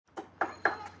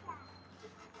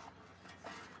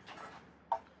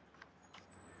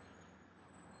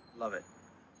Love it.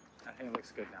 I think it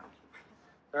looks good now.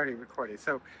 Already recorded.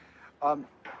 So, I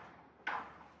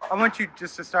want you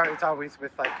just to start as always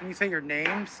with like, can you say your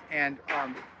names and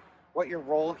what your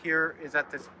role here is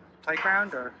at this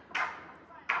playground? Or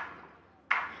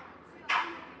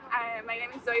my name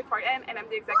is Zoe and I'm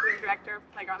the executive director of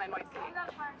groundNYC.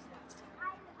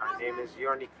 My name is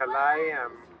Yoni.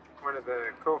 I'm one of the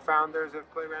co-founders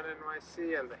of Playground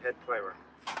NYC and the head player.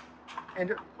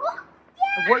 And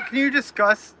what can you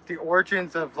discuss the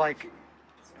origins of like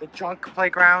the junk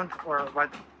playground, or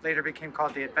what later became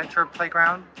called the adventure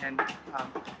playground, and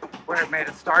where it may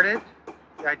have started,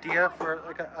 the idea for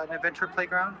like an adventure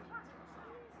playground?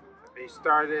 They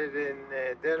started in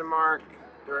Denmark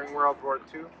during World War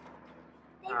II.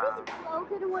 They was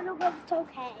broken when it was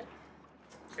okay.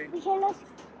 Okay. We cannot.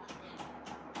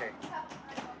 Okay.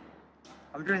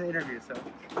 I'm doing the interview, so.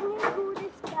 Can you glue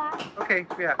this back? Okay,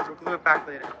 yeah, we'll glue it back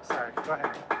later. Sorry, go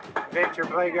ahead. Adventure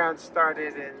Playground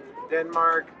started in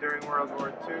Denmark during World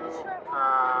War II,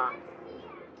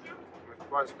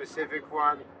 with one specific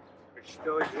one, which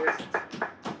still exists.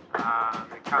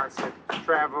 The concept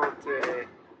traveled to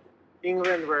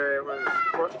England, where it was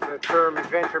the term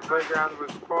adventure playground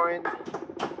was coined.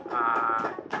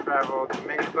 Traveled to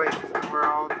many places in the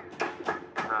world.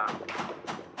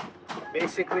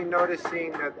 Basically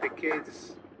noticing that the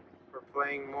kids were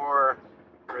playing more,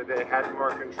 or they had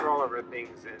more control over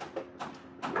things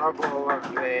in rubble of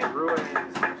the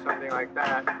ruins or something like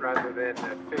that, rather than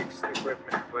a fixed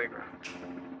equipment playground.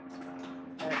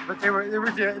 But there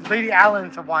was Lady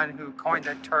Allen's the one who coined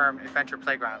the term adventure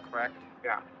playground, correct?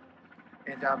 Yeah.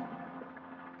 And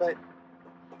but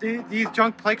these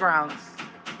junk playgrounds,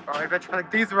 or adventure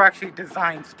these were actually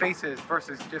designed spaces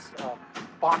versus just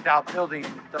bombed out building.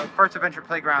 The first adventure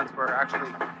playgrounds were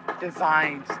actually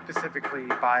designed specifically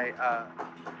by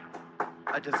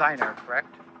a designer,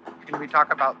 correct? Can we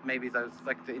talk about maybe those,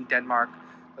 like in Denmark,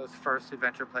 those first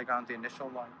adventure playgrounds, the initial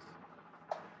ones?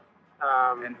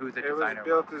 And who the designer was?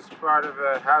 It was built as part of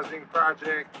a housing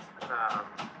project.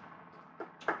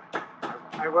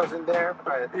 I wasn't there,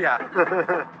 but yeah.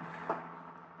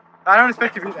 I don't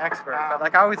expect you to be the expert, but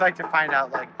like I always like to find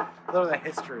out like a little of the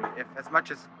history, if as much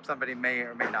as somebody may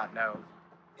or may not know.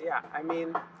 Yeah, I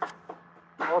mean,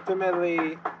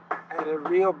 ultimately, at a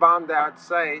real bombed out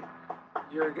site,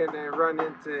 you're gonna run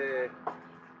into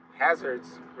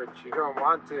hazards which you don't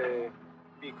want to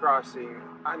be crossing.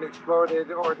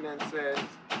 Unexploded ordnances,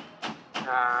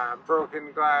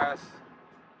 broken glass,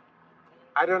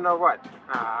 I don't know what,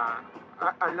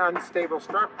 an unstable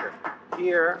structure.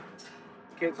 Here,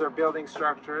 kids are building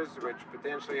structures which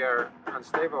potentially are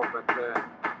unstable, but the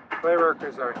play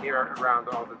workers are here around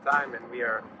all the time, and we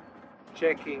are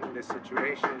checking the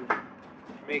situation,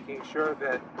 making sure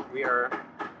that we are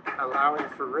allowing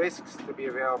for risks to be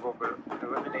available, but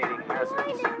eliminating hazards.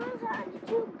 It's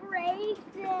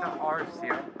not ours,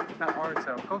 yeah. It's not ours,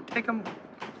 so go take him,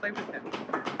 play with him.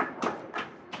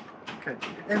 Good.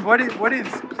 And what is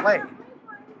play?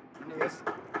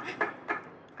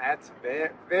 That's a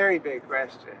very big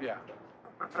question. Yeah.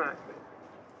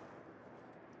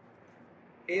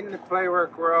 In the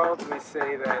playwork world, we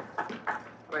say that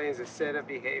play is a set of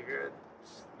behaviors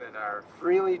that are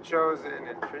freely chosen,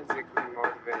 intrinsically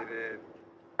motivated,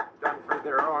 done for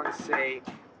their own sake,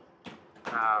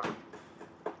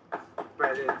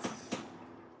 but it's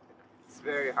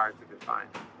very hard to define.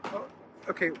 Oh,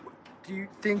 okay, do you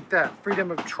think that freedom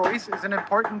of choice is an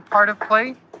important part of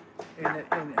play?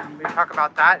 And we talk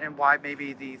about that and why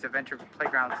maybe these adventure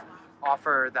playgrounds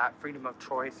offer that freedom of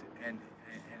choice and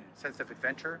sense of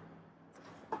adventure?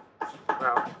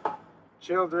 Well,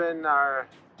 children are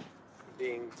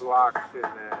being blocked in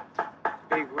a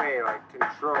big way, like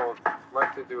controlled,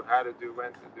 what to do, how to do,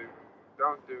 when to do.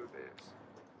 Don't do this.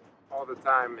 All the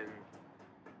time in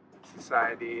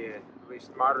society, at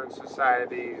least modern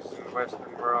societies in the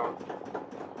Western world.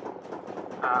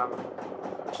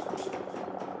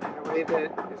 In a way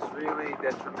that is really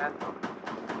detrimental.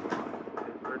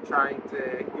 And we're trying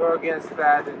to go against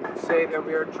that and say that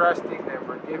we are trusting them,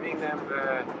 we're giving them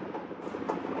the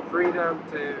freedom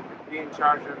to be in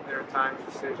charge of their time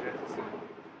decisions.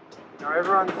 You know,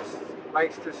 everyone just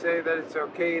likes to say that it's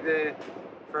okay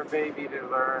for a baby to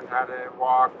learn how to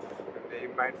walk, and they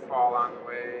might fall on the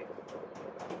way.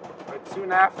 But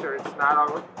soon after, it's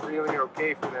not really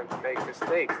okay for them to make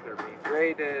mistakes. They're being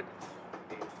graded,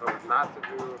 being told not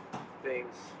to do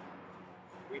things.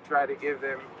 We try to give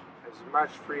them as much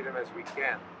freedom as we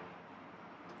can.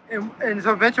 And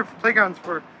so adventure playgrounds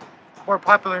were more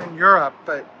popular in Europe,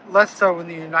 but less so in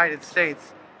the United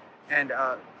States. And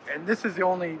this is the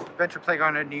only adventure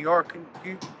playground in New York. Do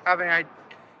you have any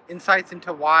insights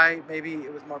into why maybe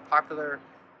it was more popular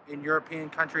in European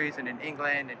countries and in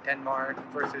England and Denmark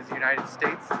versus the United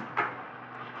States? Well,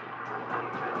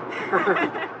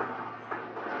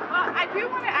 I do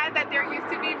want to add that there used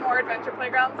to be more adventure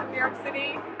playgrounds in New York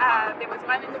City. There was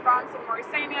one in the Bronx in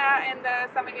Morrisania in the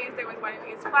 70s. There was one in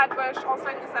East Flatbush also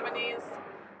in the 70s.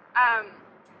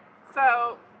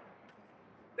 So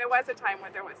there was a time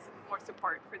when there was more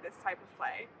support for this type of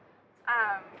play.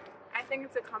 I think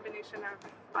it's a combination of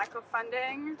lack of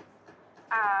funding.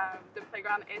 The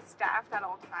playground is staffed at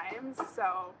all times,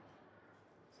 so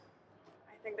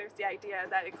I think there's the idea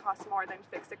that it costs more than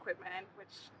fixed equipment,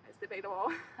 which is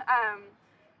debatable.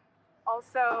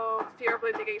 Also, fear of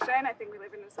litigation. I think we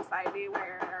live in a society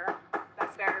where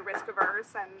that's very risk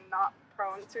averse and not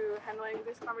prone to handling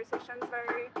these conversations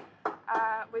very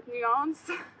with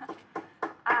nuance.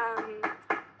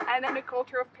 And then the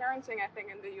culture of parenting, I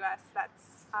think, in the US,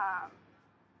 that's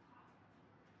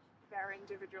very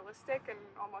individualistic and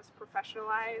almost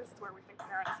professionalized, where we think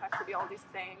parents have to be all these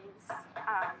things.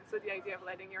 So the idea of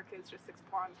letting your kids just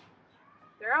explore on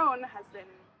their own has been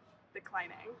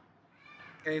declining.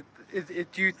 Okay,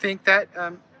 do you think that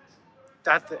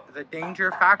that's the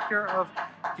danger factor of?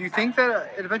 Do you think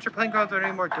that adventure playgrounds are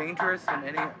any more dangerous than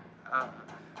any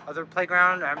other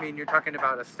playground? I mean, you're talking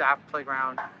about a staffed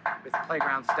playground with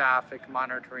playground staff, like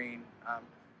monitoring. I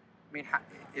mean,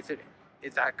 is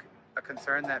that a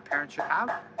concern that parents should have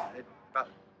about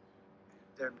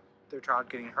their child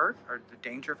getting hurt, or the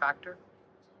danger factor?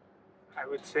 I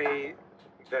would say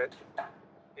that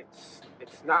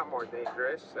it's not more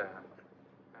dangerous.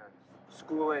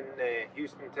 School in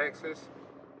Houston, Texas,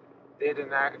 did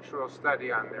an actual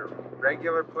study on their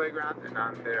regular playground and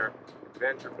on their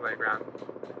adventure playground.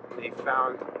 And they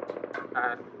found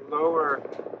a lower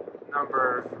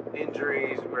number of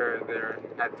injuries where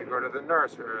they had to go to the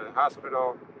nurse or the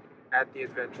hospital at the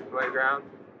adventure playground.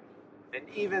 And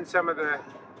even some of the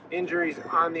injuries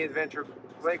on the adventure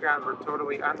playground were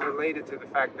totally unrelated to the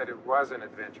fact that it was an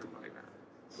adventure playground.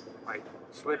 Like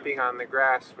slipping on the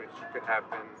grass, which could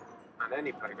happen on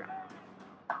any playground.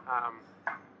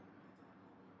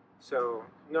 So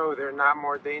no, they're not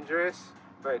more dangerous,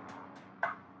 but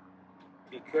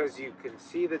because you can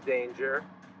see the danger,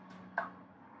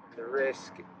 the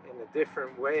risk in a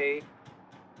different way,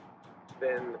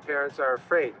 then the parents are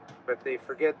afraid. But they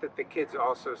forget that the kids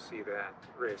also see that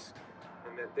risk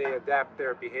and that they adapt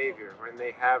their behavior. When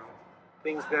they have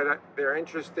things that they're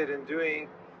interested in doing,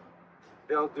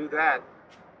 they'll do that.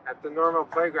 At the normal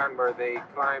playground where they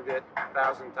climbed it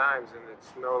 1,000 times and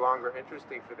it's no longer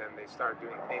interesting for them, they start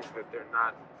doing things that they're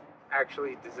not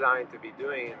actually designed to be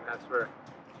doing, and that's where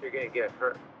you're going to get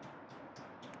hurt.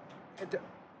 And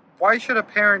why should a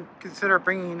parent consider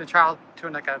bringing a child to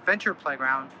an adventure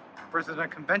playground versus a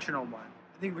conventional one?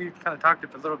 I think we've kind of talked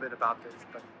a little bit about this,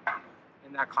 but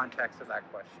in that context of that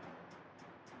question.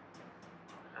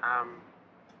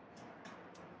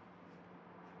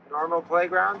 Normal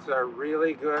playgrounds are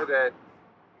really good at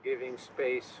giving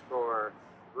space for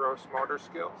gross motor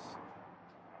skills,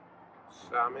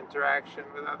 some interaction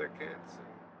with other kids,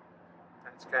 and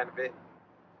that's kind of it.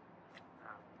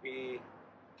 We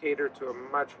cater to a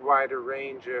much wider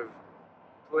range of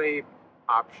play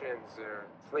options or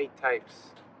play types,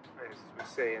 as we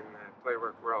say in the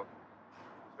playwork world.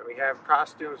 So we have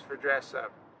costumes for dress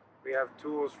up, we have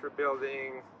tools for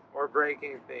building or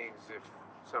breaking things. If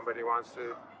somebody wants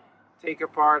to take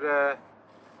apart a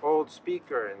old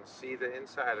speaker and see the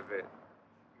inside of it,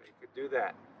 they could do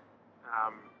that.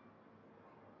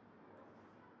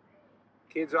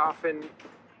 Kids often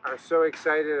are so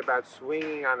excited about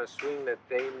swinging on a swing that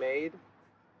they made,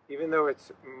 even though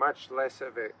it's much less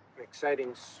of an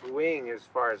exciting swing as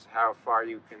far as how far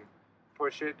you can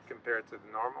push it compared to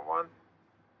the normal one.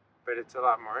 But it's a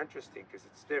lot more interesting because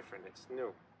it's different, it's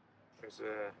new. There's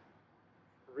a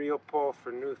real pull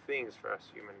for new things for us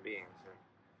human beings, and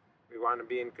we want to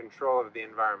be in control of the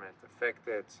environment, affect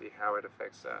it, see how it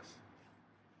affects us.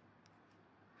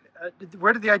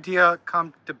 Where did the idea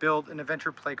come to build an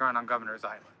adventure playground on Governor's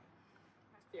Island?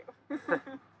 Thank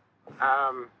you.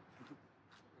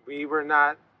 We were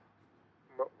not,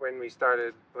 when we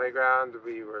started Playground,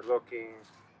 we were looking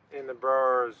in the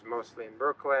boroughs, mostly in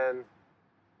Brooklyn.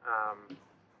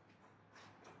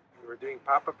 We were doing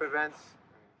pop-up events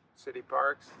in city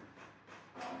parks.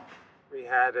 We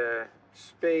had a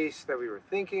space that we were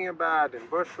thinking about in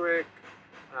Bushwick,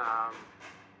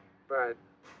 but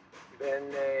then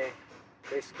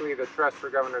basically the Trust for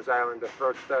Governor's Island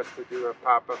approached us to do a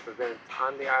pop-up event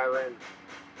on the island.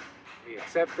 We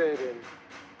accepted, and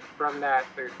from that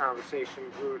the conversation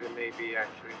grew to maybe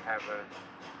actually have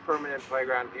a permanent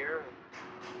playground here.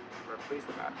 we're pleased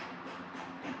about it.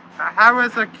 How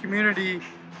as a community,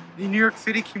 the New York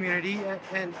City community,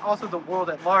 and also the world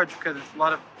at large, because a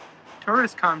lot of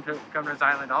tourists come to Governor's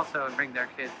Island also and bring their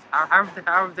kids. How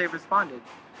have they responded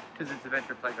to this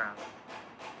adventure playground?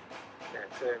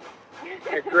 It's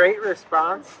a great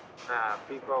response.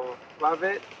 People love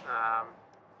it.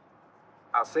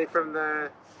 I'll say from the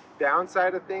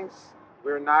downside of things,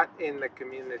 we're not in the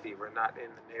community. We're not in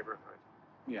the neighborhood.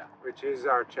 Yeah. Which is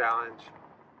our challenge.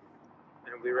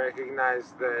 And we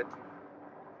recognize that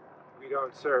we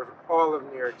don't serve all of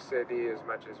New York City as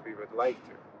much as we would like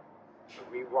to.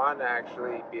 But we want to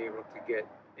actually be able to get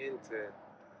into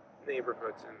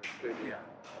neighborhoods in the city. Yeah.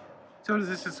 So does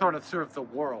this just sort of serve the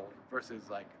world versus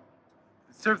like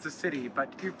it serves the city?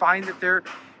 But do you find that there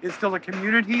is still a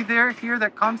community here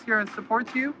that comes here and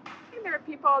supports you? I think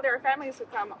there are families who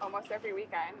come almost every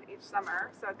weekend each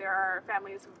summer. So there are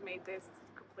families who've made this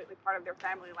completely part of their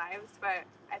family lives. But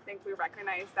I think we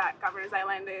recognize that Governor's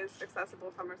Island is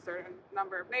accessible from a certain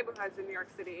number of neighborhoods in New York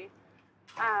City.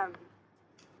 And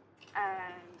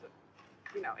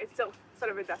you know, it's still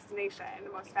sort of a destination.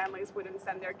 Most families wouldn't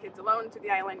send their kids alone to the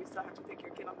island. You still have to take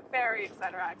your kid on the ferry,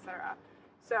 etc., etc.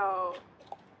 So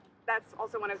that's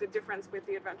also one of the differences with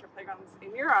the adventure playgrounds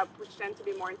in Europe, which tend to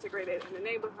be more integrated in the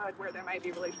neighborhood, where there might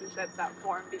be relationships that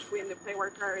form between the play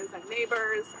workers and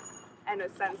neighbors, and a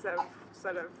sense of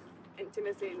sort of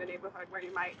intimacy in the neighborhood, where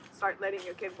you might start letting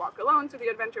your kid walk alone to the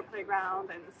adventure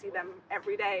playground and see them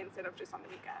every day instead of just on the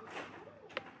weekend.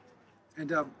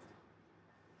 And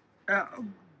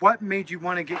what made you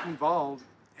want to get involved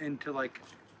into like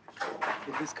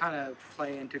this kind of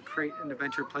play and to create an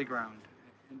adventure playground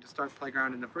and to start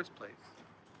playground in the first place?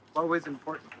 What was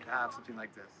important to have something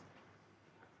like this?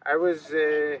 I was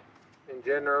in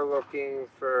general looking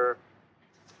for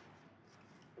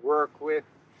work with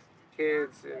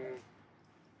kids and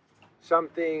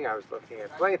something. I was looking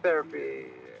at play therapy,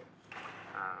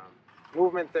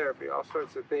 movement therapy, all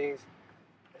sorts of things.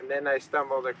 And then I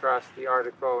stumbled across the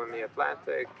article in the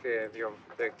Atlantic, the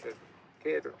Overprotected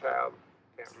Kid or Child,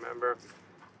 can't remember,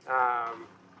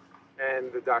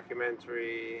 and the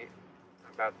documentary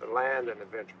about the land and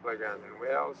adventure playground in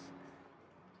Wales.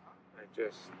 I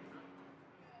just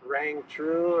rang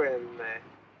true, and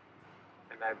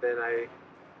then I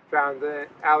found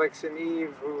Alex and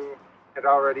Eve, who had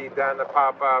already done a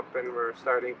pop-up and were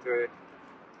starting to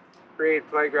create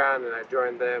playground, and I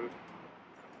joined them.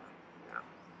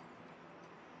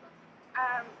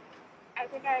 I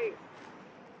think I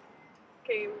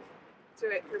came to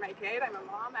it through my kid. I'm a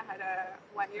mom. I had a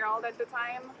 1-year-old at the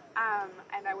time,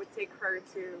 and I would take her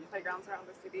to playgrounds around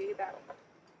the city that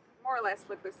more or less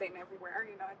look the same everywhere.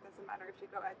 You know, it doesn't matter if you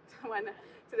go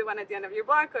to the one at the end of your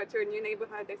block or to a new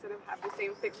neighborhood. They sort of have the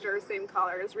same fixtures, same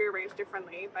colors, rearranged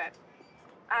differently. But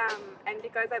and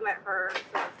because I let her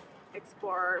sort of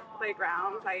explore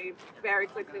playgrounds, I very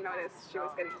quickly noticed she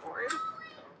was getting bored.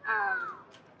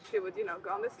 She would, you know,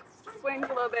 go on the swings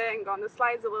a little bit and go on the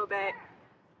slides a little bit.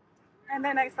 And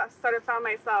then I sort of found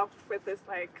myself with this,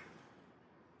 like,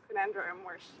 conundrum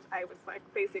where I was, like,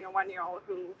 facing a 1-year-old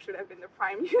who should have been the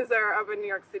prime user of a New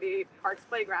York City parks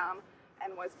playground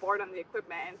and was bored on the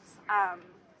equipment.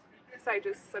 So I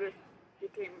just sort of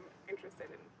became interested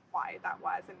in why that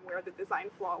was and where the design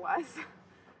flaw was.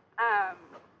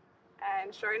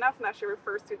 And sure enough, now she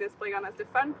refers to this playground as the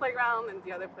fun playground and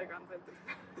the other playgrounds as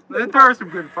the There are some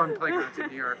good fun playgrounds in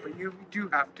New York, but you do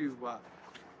have to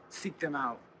seek them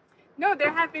out. No,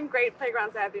 there have been great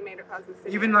playgrounds that have been made across the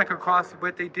city. Even like across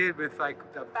what they did with like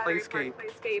the Battery Playscape.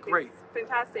 Park Playscape Great. is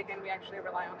fantastic, and we actually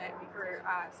rely on it for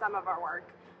some of our work.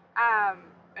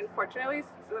 Unfortunately,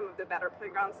 some of the better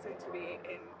playgrounds tend to be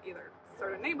in either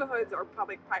sort of neighborhoods or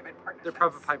public-private partnerships. They're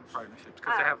public-private partnerships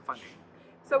because they have funding.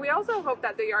 So we also hope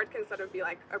that the yard can sort of be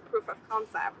like a proof of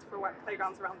concept for what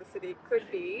playgrounds around the city could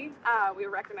be. We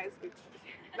recognize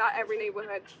not every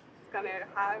neighborhood is going to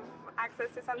have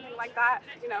access to something like that,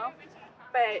 you know,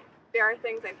 but there are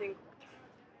things I think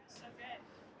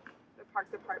the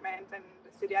Parks Department and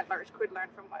the city at large could learn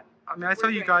from what. I mean, I saw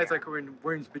you guys like were in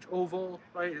Williamsbridge Oval,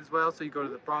 right, as well. So you go to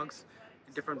the Bronx,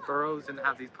 in different boroughs, and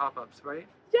have these pop-ups, right?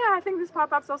 Yeah, I think these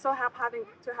pop-ups also having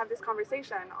to have this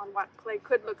conversation on what play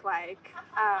could look like,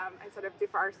 and sort of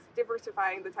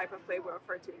diversifying the type of play we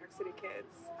offer to New York City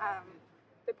kids.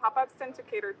 The pop-ups tend to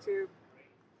cater to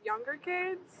younger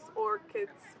kids or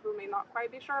kids who may not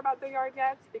quite be sure about the yard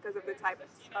yet because of the types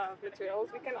of materials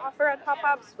we can offer at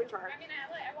pop-ups, which are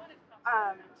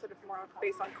sort of more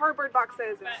based on cardboard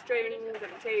boxes and strings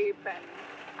and tape,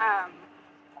 and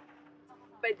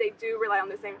but they do rely on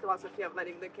the same philosophy of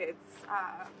letting the kids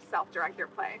self-direct their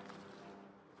play.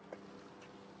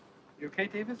 You okay,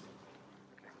 Davis?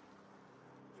 Okay.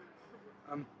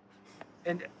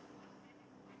 And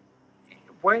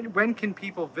when can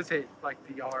people visit like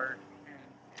the yard,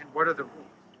 and what are the rules?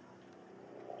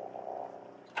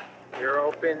 You're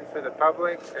open for the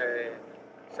public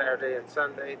Saturday and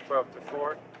Sunday, 12 to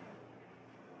 4.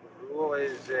 The rule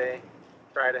is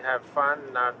try to have fun,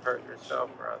 not hurt yourself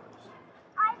or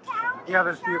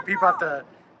others. People have to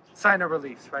sign a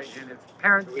release, right? And it's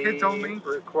parents, kids only.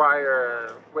 We require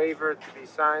a waiver to be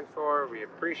signed for. We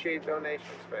appreciate donations,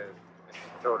 but it's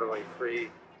totally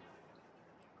free.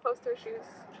 Closed-toe shoes.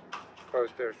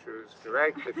 Closed-toe shoes,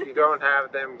 correct. If you don't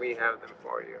have them, we have them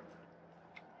for you.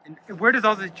 And where does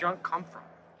all this junk come from?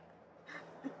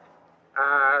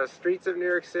 Streets of New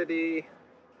York City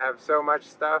have so much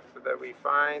stuff that we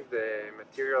find. The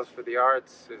Materials for the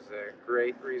Arts is a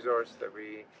great resource that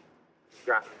we've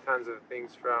gotten tons of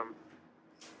things from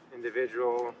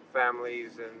individual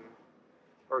families and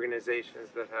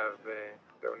organizations that have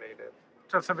donated.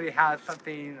 So if somebody has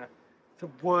something,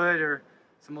 some wood or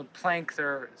some old planks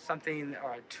or something,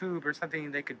 or a tube or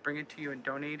something, they could bring it to you and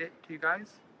donate it to you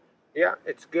guys? Yeah,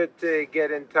 it's good to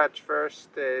get in touch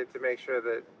first to make sure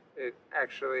that it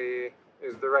actually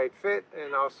is the right fit,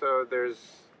 and also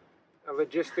there's a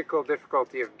logistical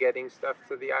difficulty of getting stuff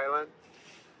to the island.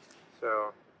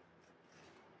 So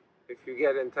if you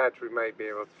get in touch, we might be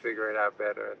able to figure it out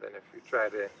better than if you try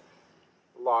to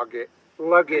lug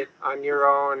it on your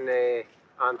own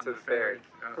onto the ferry.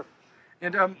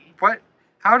 And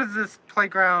how does this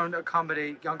playground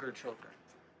accommodate younger children?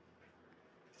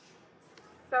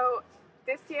 So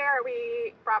this year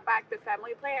we brought back the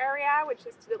family play area, which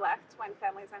is to the left when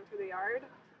families enter the yard.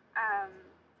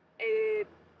 It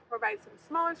provides some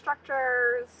smaller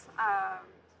structures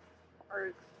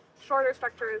or shorter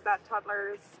structures that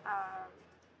toddlers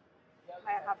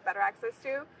might have better access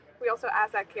to. We also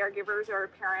ask that caregivers or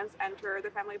parents enter the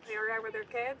family play area with their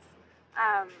kids.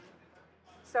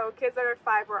 So kids that are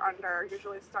 5 or under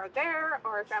usually start there,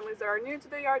 or families that are new to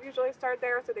the yard usually start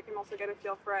there, so they can also get a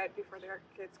feel for it before their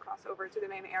kids cross over to the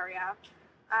main area.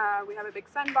 We have a big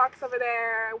sandbox over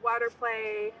there, water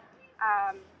play,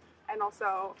 and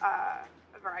also a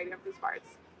variety of loose bars.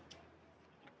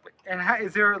 And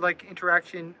is there like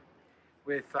interaction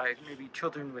with maybe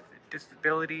children with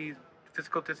disabilities,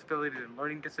 physical disabilities and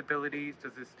learning disabilities?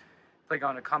 Does this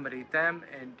playground accommodate them?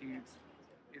 And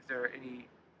is there any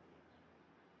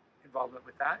involvement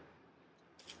with that?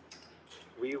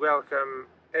 We welcome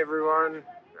everyone,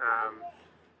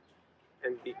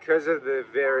 and because of the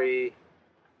very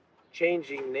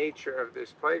changing nature of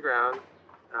this playground,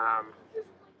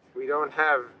 we don't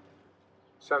have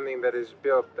something that is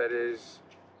built that is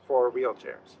for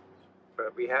wheelchairs,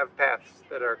 but we have paths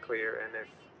that are clear, and if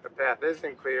the path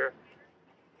isn't clear,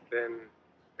 then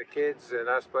the kids and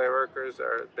us play workers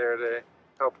are there to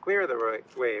help clear the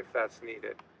way if that's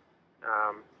needed.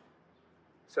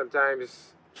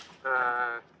 Sometimes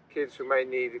kids who might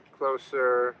need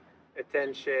closer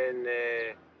attention,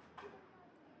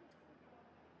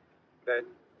 that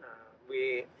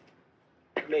we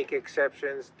make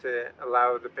exceptions to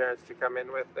allow the parents to come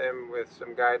in with them with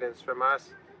some guidance from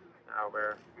us,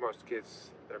 where most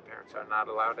kids, their parents are not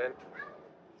allowed in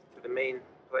to the main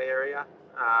play area.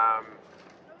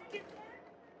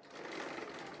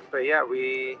 But yeah,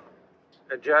 we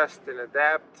adjust and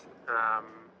adapt.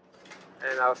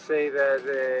 And I'll say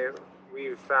that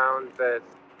we've found that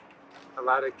a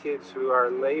lot of kids who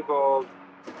are labeled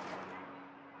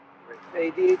with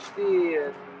ADHD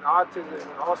and autism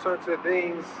and all sorts of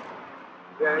things,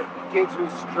 the kids who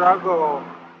struggle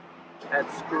at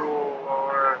school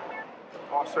or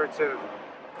all sorts of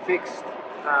fixed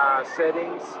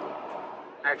settings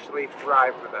actually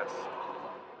thrive with us.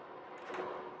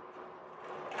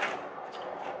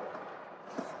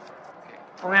 Okay.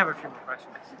 I only have a few more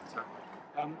questions. So,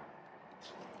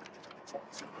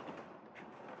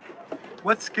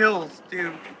 what skills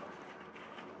do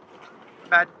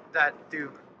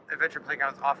adventure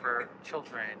playgrounds offer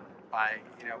children by,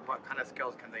 what kind of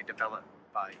skills can they develop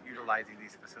by utilizing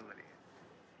these facilities?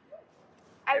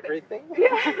 Everything?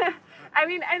 Yeah. I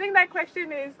think that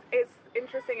question is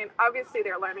interesting, and obviously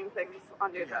they're learning things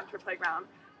on the adventure playground.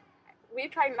 We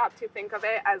try not to think of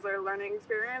it as a learning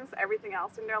experience. Everything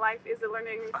else in their life is a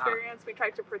learning experience. We try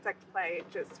to protect play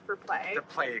just for play. The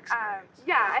play experience.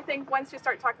 Yeah, I think once you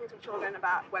start talking to children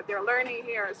about what they're learning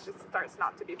here, it just starts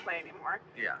not to be play anymore.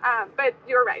 Yeah. But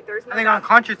you're right. There's no I think doubt.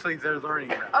 unconsciously they're learning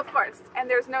that. Of course, and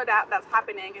there's no doubt that's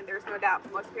happening, and there's no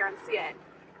doubt most parents see it.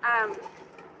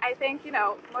 I think,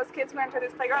 most kids who enter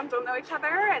this playground don't know each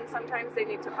other, and sometimes they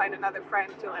need to find another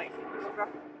friend to move a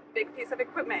big piece of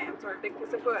equipment or a big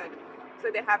piece of wood. So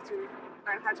they have to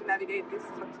learn how to navigate these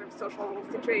sorts of social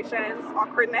situations,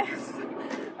 awkwardness,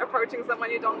 approaching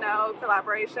someone you don't know,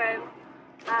 collaboration.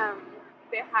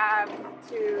 They have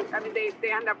to, I mean,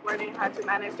 they end up learning how to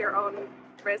manage their own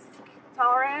risk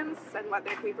tolerance and what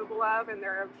they're capable of and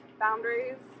their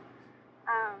boundaries.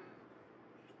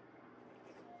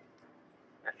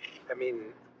 I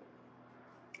mean,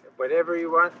 whatever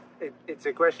you want, it's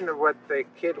a question of what the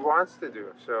kid wants to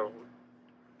do. So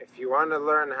if you want to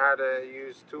learn how to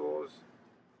use tools,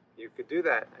 you could do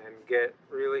that and get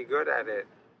really good at it.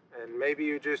 And maybe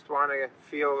you just want to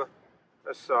feel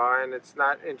a saw and it's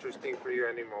not interesting for you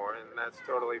anymore, and that's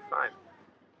totally fine.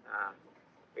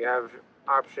 We have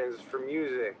options for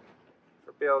music,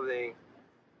 for building,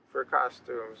 for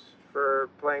costumes, for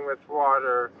playing with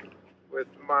water, with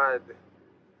mud,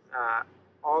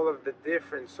 all of the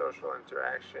different social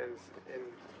interactions in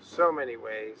so many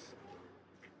ways.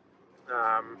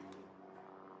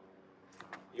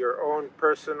 Your own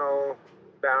personal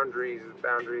boundaries,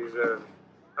 boundaries of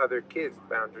other kids,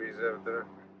 boundaries of the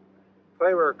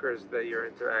play workers that you're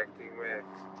interacting with,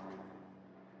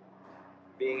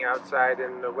 being outside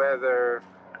in the weather,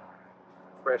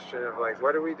 question of like,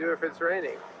 what do we do if it's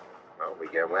raining? Well, we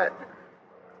get wet.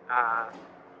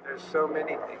 There's so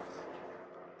many things.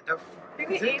 I think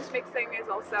the age mixing is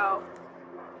also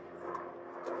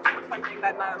something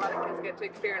that not a lot of kids get to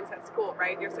experience at school,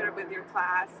 right? You're sort of with your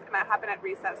class. It might happen at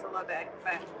recess a little bit,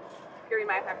 but here you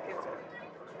might have kids who are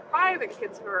 5 and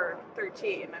kids who are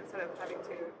 13 and sort of having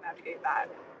to navigate that.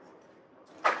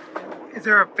 Is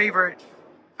there a favorite?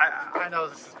 I know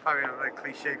this is probably a really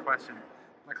cliche question.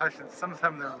 My questions, some of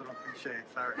them they're a little cliche,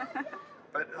 sorry.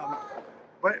 But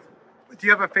what do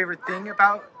you have a favorite thing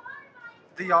about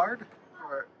the yard?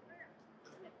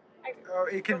 Or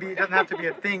it can be, it doesn't have to be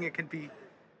a thing, it can be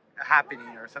a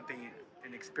happening or something,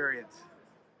 an experience.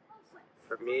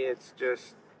 For me, it's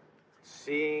just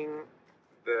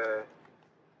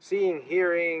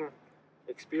hearing,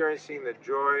 experiencing the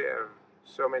joy of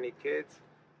so many kids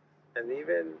and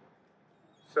even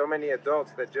so many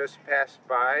adults that just pass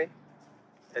by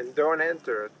and don't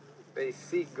enter. They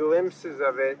see glimpses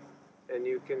of it and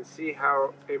you can see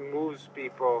how it moves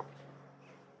people.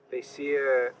 They see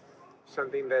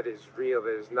something that is real,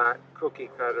 that is not cookie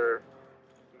cutter,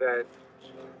 that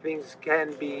things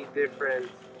can be different.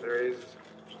 There is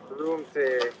room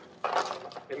to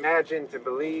imagine, to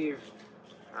believe.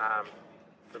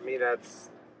 For me, that's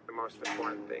the most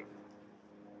important thing.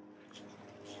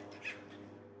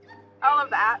 All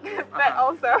of that, but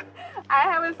also I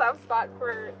have a soft spot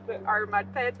for our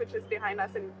mud pit, which is behind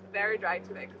us and very dry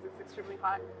today because it's extremely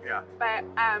hot. Yeah. But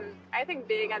I think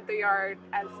being at the yard,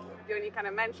 as Yoni kind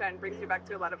of mentioned, brings you back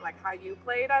to a lot of like how you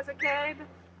played as a kid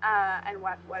and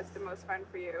what was the most fun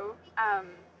for you.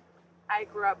 I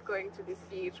grew up going to this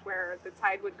beach where the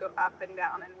tide would go up and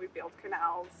down and we built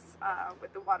canals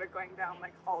with the water going down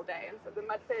like all day. And so the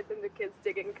mud pit and the kids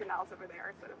digging canals over there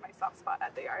are sort of my soft spot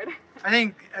at the yard. I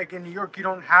think like in New York, you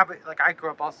don't have it. Like I grew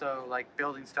up also like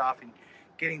building stuff and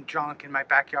getting junk in my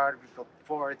backyard. We built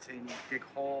forts and big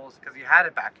holes because you had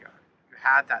a backyard. You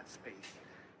had that space.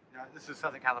 You know, this is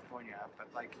Southern California, but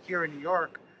like here in New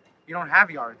York, you don't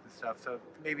have yards and stuff. So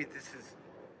maybe this is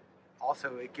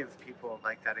also, it gives people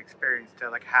like that experience to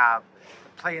like have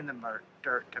play in the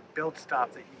dirt, to build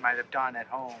stuff that you might have done at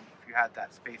home if you had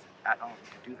that space at home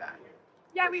to do that.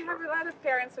 Yeah, we have a lot of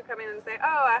parents who come in and say,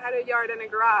 oh, I had a yard and a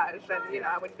garage, and you know,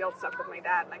 I would build stuff with my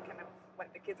dad, like kind of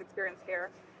what the kids experience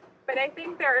here. But I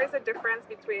think there is a difference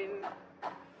between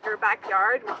your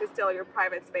backyard, which is still your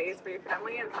private space for your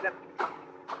family, instead of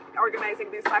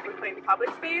organizing this type of play in the public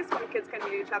space when kids can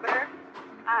meet each other.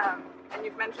 And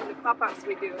you've mentioned the pop-ups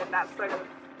we do, and that's sort of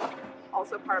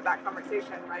also part of that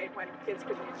conversation, right? When kids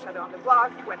could meet each other on the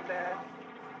block,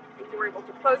 if you were able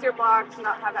to close your block, to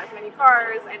not have as many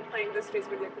cars, and play in the streets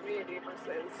with your community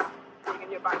versus being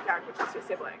in your backyard, which is your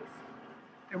siblings.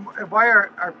 And why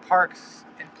are parks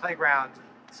and playgrounds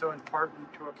so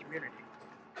important to a community?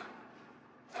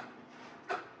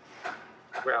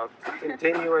 Well, to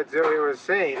continue what Zoe was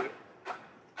saying,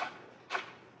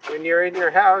 when you're in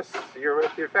your house, you're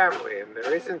with your family, and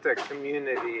there isn't a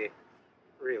community,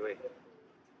 really.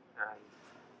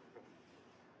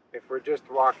 If we're just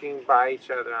walking by each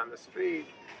other on the street,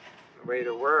 on the way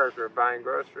to work, or buying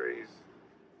groceries,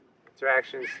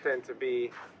 interactions tend to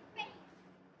be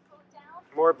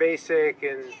more basic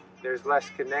and there's less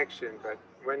connection. But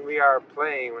when we are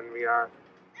playing, when we are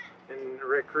in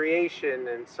recreation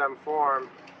in some form,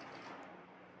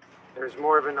 there's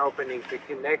more of an opening to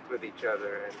connect with each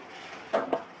other, and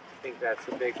I think that's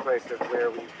a big place of where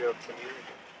we build community.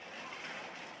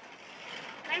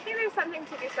 I think there's something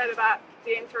to be said about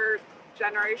the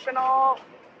generational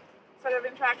sort of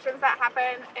interactions that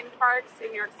happen in parks in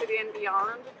New York City and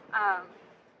beyond.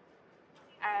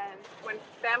 And when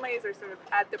families are sort of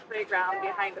at the playground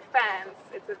behind the fence,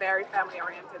 it's a very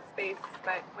family-oriented space.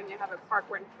 But when you have a park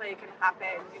where play can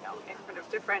happen, you know, in front of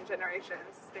different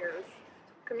generations, there's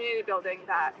community building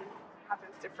that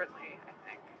happens differently, I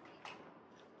think.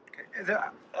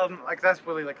 Okay. Like that's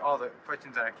really like all the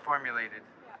questions that I formulated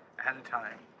ahead of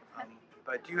time.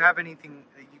 But do you have anything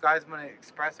that you guys want to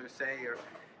express or say, or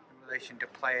in relation to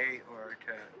play, or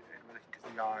in relation to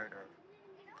the yard or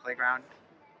playground?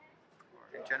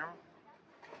 In general?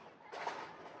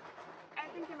 I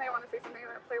think you may want to say something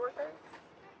about play workers.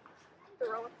 The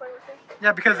role of play workers.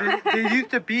 Yeah, because they used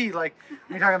to be like, when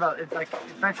you're talking about it's like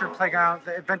adventure playgrounds,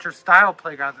 the adventure style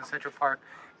playgrounds in Central Park,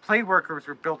 play workers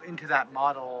were built into that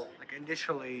model like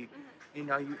initially. You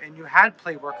know, you had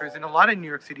play workers in a lot of New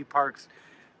York City parks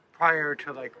prior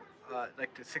to like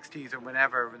the 60s or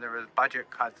whenever, when there was budget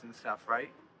cuts and stuff, right?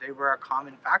 They were a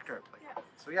common factor at playgrounds.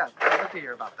 Yeah. So yeah, I'd love to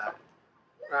hear about that.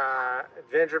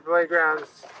 Adventure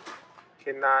playgrounds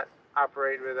cannot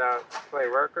operate without play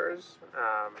workers,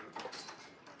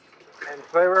 and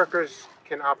play workers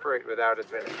can operate without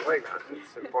adventure playgrounds.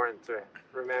 It's important to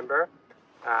remember.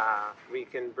 We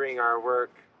can bring our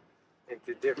work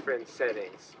into different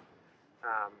settings,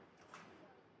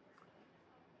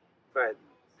 but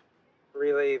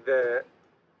really the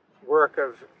work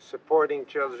of supporting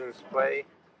children's play,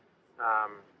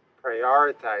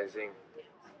 prioritizing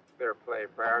their play,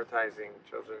 prioritizing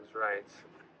children's rights,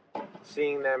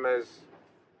 seeing them as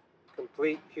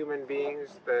complete human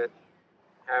beings that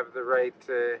have the right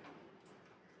to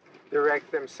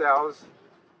direct themselves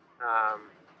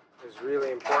is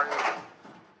really important.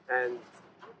 And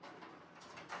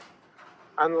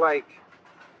unlike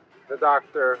the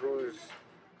doctor who's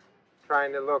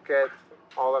trying to look at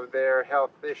all of their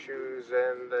health issues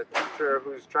and the teacher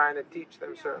who's trying to teach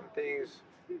them certain things,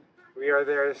 we are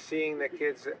there seeing the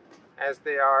kids as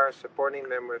they are, supporting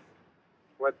them with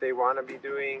what they want to be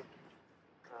doing.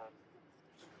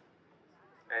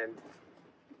 And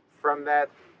from that,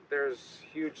 there's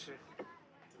huge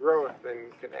growth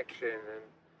and connection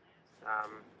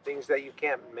and things that you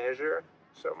can't measure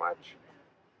so much,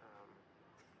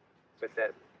 but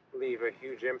that leave a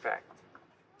huge impact.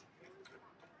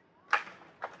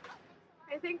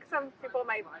 I think some people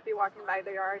might be walking by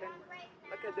the yard and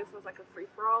look at this as like a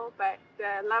free-for-all, but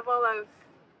the level of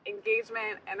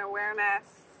engagement and awareness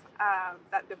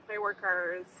that the play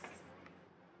workers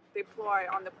deploy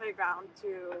on the playground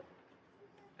to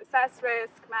assess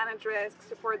risk, manage risk,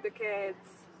 support the kids,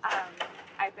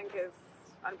 I think is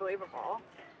unbelievable.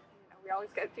 You know, we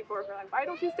always get people who are like, why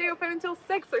don't you stay open until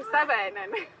 6 or 7?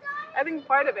 And I think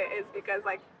part of it is because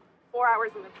like 4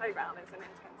 hours in the playground is an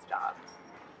intense job.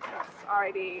 It's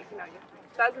already, you know, you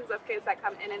have dozens of kids that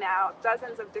come in and out,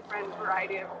 dozens of different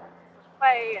variety of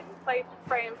play and play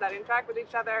frames that interact with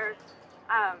each other.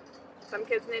 Some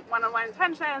kids need one-on-one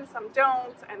attention, some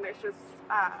don't, and there's just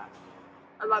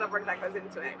a lot of work that goes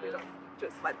into it. We don't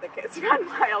just let the kids run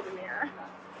wild in here.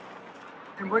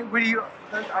 And what do you,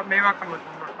 maybe I'll come with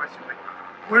one more question. Like,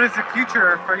 what is the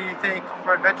future for you think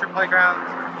for adventure playgrounds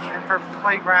and for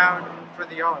playground for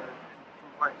the yard?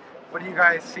 What do you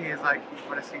guys see as like, you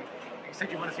want to see, you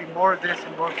said you want to see more of this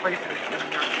in more places in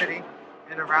New York City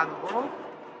and around the world?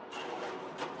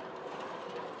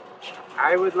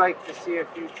 I would like to see a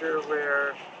future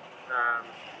where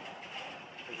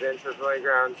adventure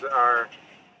playgrounds are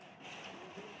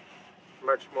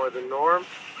much more the norm.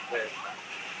 That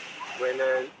when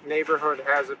a neighborhood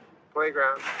has a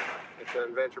playground, it's an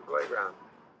adventure playground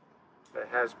that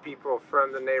has people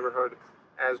from the neighborhood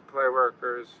as play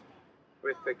workers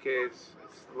with the kids.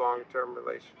 It's long-term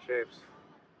relationships,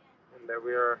 and that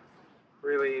we are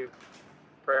really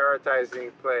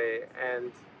prioritizing play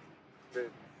and the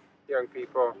young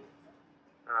people,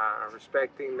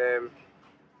 respecting them,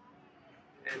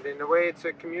 and in a way it's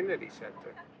a community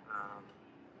center.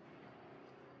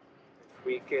 If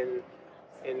we can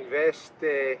invest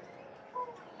in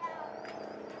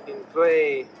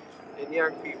play, in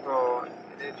young people,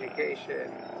 in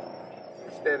education,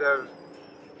 instead of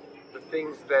the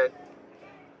things that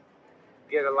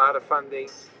get a lot of funding,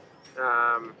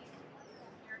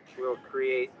 will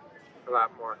create a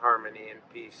lot more harmony and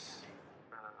peace.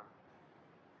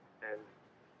 And,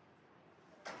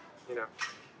 you know,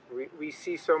 we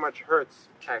see so much hurts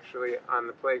actually on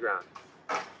the playground.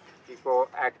 People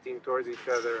acting towards each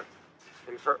other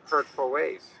in hurtful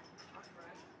ways.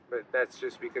 But that's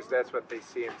just because that's what they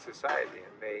see in society,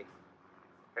 and they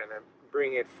kind of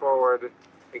bring it forward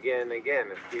again and again.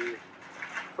 If we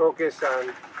focus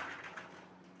on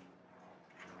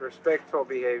respectful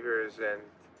behaviors and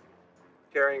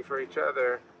caring for each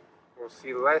other, we'll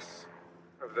see less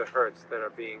of the hurts that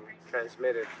are being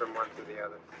transmitted from one to the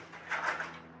other.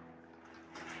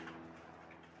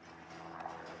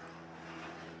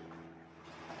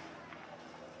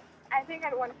 I think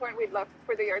at one point we'd love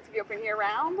for the yard to be open year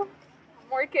round.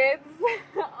 More kids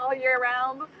all year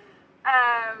round.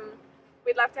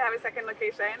 We'd love to have a second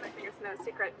location. I think it's no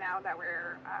secret now that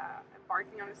we're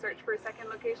embarking on a search for a second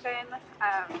location.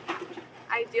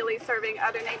 Ideally serving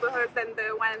other neighborhoods than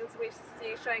the ones we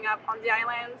see showing up on the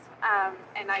island,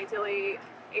 and ideally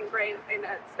ingrained in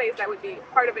a space that would be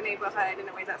part of a neighborhood in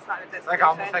a way that's not a destination. Like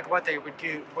almost like what they would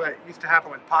do, what used to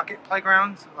happen with pocket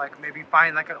playgrounds, like maybe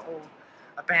find like an old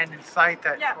abandoned site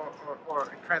that, Yeah. or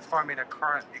transforming a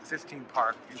current existing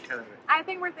park into. I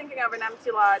think we're thinking of an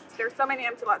empty lot. There's so many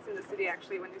empty lots in the city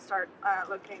actually when you start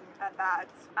looking at that.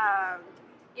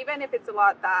 Even if it's a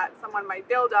lot that someone might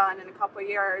build on in a couple of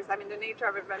years, I mean, the nature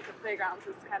of adventure playgrounds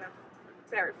is kind of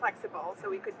very flexible, so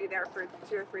we could be there for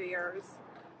 2 or 3 years.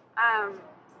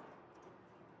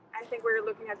 I think we're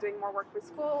looking at doing more work with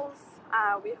schools.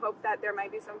 We hope that there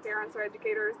might be some parents or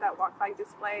educators that walk by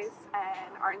this place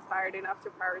and are inspired enough to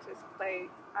prioritize play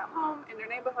at home, in their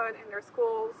neighborhood, in their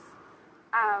schools,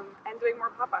 and doing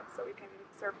more pop-ups so we can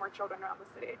serve more children around the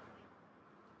city.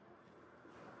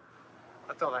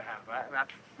 That's all I have.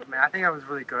 I think that was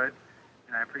really good,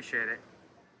 and I appreciate it.